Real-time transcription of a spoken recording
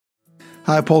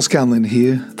Hi, Paul Scanlon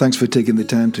here. Thanks for taking the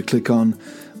time to click on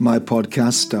my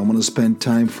podcast. I want to spend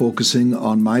time focusing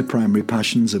on my primary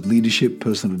passions of leadership,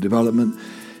 personal development,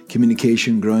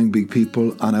 communication, growing big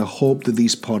people, and I hope that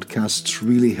these podcasts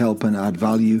really help and add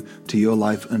value to your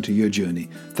life and to your journey.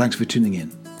 Thanks for tuning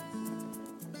in.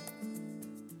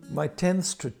 My 10th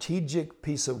strategic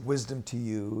piece of wisdom to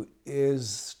you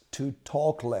is to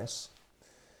talk less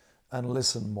and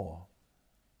listen more.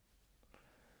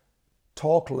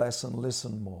 Talk less and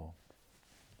listen more.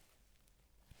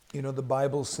 You know, the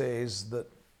Bible says that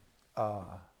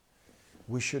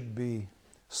we should be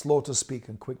slow to speak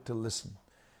and quick to listen.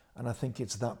 And I think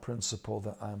it's that principle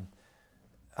that I'm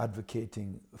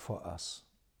advocating for us.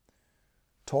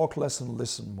 Talk less and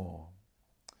listen more.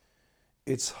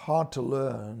 It's hard to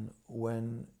learn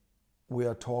when we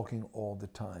are talking all the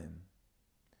time.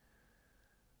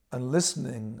 And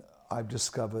listening, I've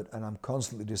discovered, and I'm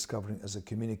constantly discovering as a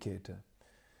communicator,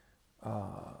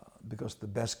 because the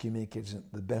best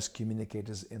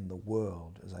communicators in the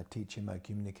world, as I teach in my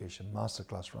communication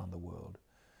masterclass around the world,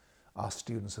 are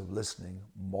students of listening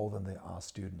more than they are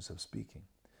students of speaking,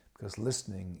 because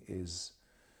listening is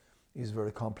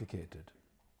very complicated.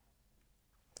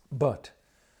 But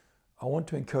I want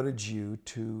to encourage you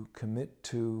to commit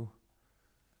to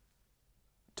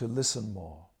listen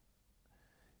more.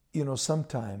 You know,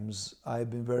 sometimes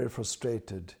I've been very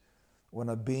frustrated when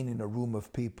I've been in a room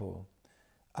of people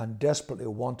and desperately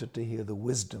wanted to hear the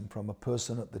wisdom from a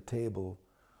person at the table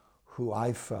who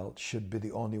I felt should be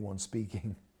the only one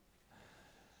speaking.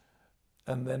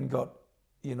 And then got,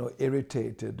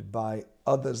 irritated by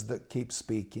others that keep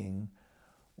speaking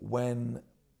when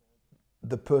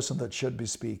the person that should be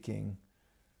speaking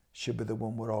should be the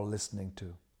one we're all listening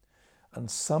to.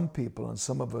 And some people, and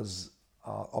some of us,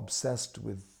 are obsessed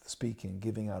with speaking,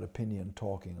 giving our opinion,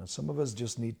 talking. And some of us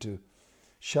just need to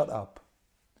shut up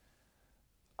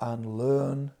and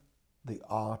learn the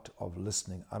art of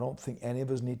listening. I don't think any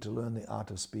of us need to learn the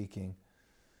art of speaking.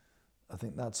 I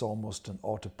think that's almost an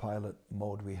autopilot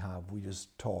mode we have. We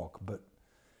just talk, but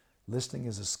listening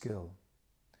is a skill.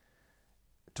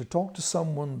 To talk to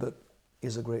someone that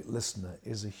is a great listener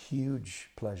is a huge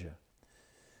pleasure,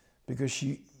 because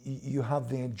you have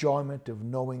the enjoyment of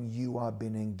knowing you are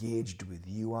being engaged with,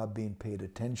 you are being paid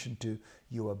attention to,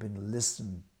 you are being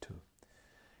listened to.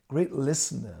 Great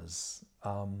listeners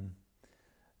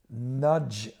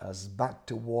nudge us back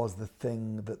towards the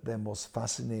thing that they're most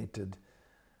fascinated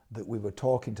that we were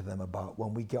talking to them about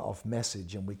when we get off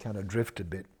message and we kind of drift a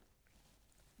bit.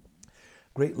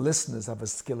 Great listeners have a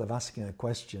skill of asking a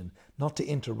question, not to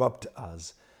interrupt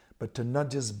us, but to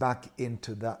nudge us back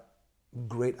into that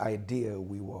great idea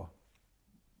we were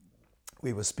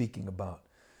speaking about.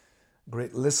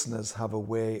 Great listeners have a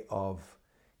way of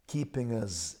keeping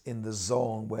us in the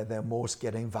zone where they're most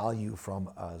getting value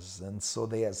from us, and so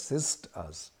they assist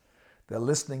us. Their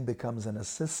listening becomes an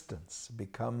assistance,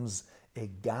 becomes a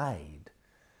guide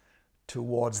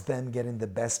towards them getting the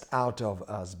best out of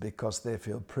us because they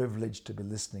feel privileged to be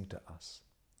listening to us.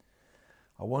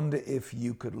 I wonder if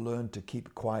you could learn to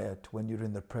keep quiet when you're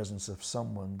in the presence of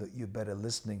someone that you're better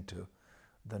listening to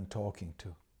than talking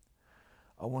to.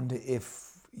 I wonder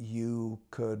if you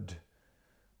could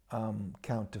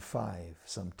count to 5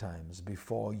 sometimes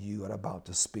before you are about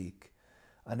to speak,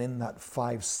 and in that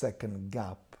 5-second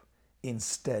gap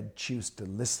instead choose to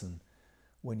listen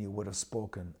when you would have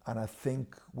spoken. And I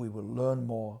think we will learn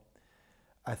more.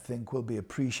 I think we'll be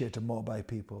appreciated more by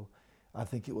people. I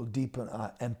think it will deepen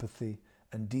our empathy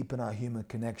and deepen our human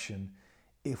connection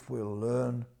if we'll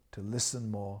learn to listen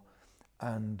more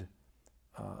and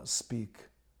speak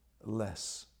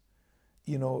less.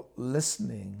 You know,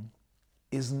 listening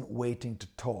isn't waiting to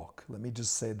talk. Let me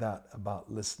just say that about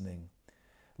listening.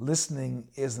 Listening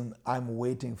isn't, I'm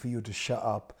waiting for you to shut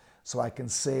up so I can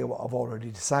say what I've already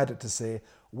decided to say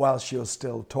whilst you're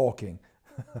still talking.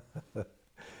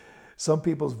 Some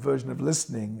people's version of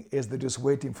listening is they're just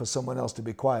waiting for someone else to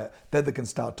be quiet, then they can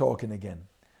start talking again.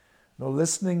 No,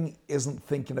 listening isn't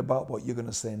thinking about what you're going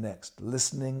to say next.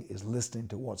 Listening is listening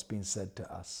to what's being said to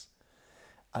us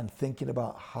and thinking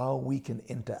about how we can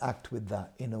interact with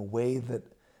that in a way that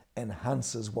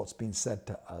enhances what's being said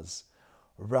to us,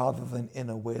 rather than in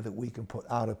a way that we can put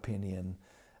our opinion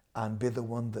and be the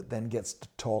one that then gets to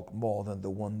talk more than the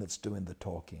one that's doing the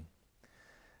talking.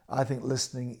 I think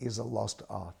listening is a lost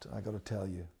art, I got to tell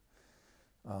you.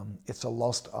 It's a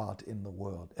lost art in the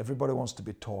world. Everybody wants to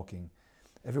be talking.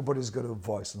 Everybody's got a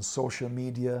voice, and social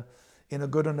media, in a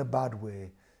good and a bad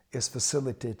way, is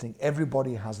facilitating.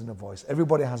 Everybody has a voice.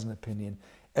 Everybody has an opinion.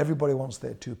 Everybody wants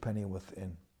their 2 penny worth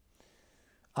in.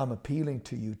 I'm appealing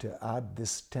to you to add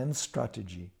this 10th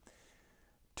strategy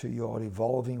to your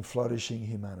evolving, flourishing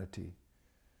humanity,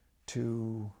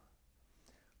 to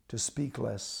speak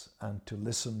less and to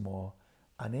listen more,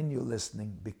 and in your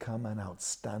listening, become an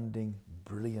outstanding,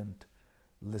 brilliant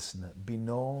listener. Be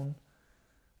known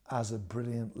as a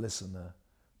brilliant listener,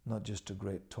 not just a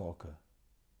great talker.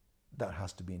 That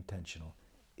has to be intentional.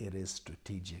 It is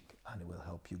strategic, and it will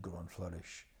help you grow and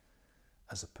flourish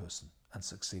as a person and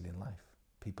succeed in life.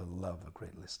 People love a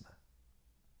great listener.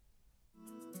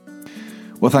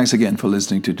 Well, thanks again for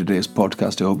listening to today's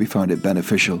podcast. I hope you found it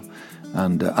beneficial.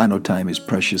 And I know time is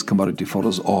precious commodity for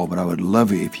us all, but I would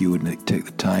love it if you would take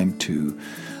the time to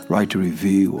write a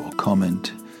review or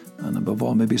comment, and above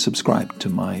all, maybe subscribe to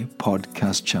my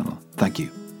podcast channel. Thank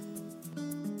you.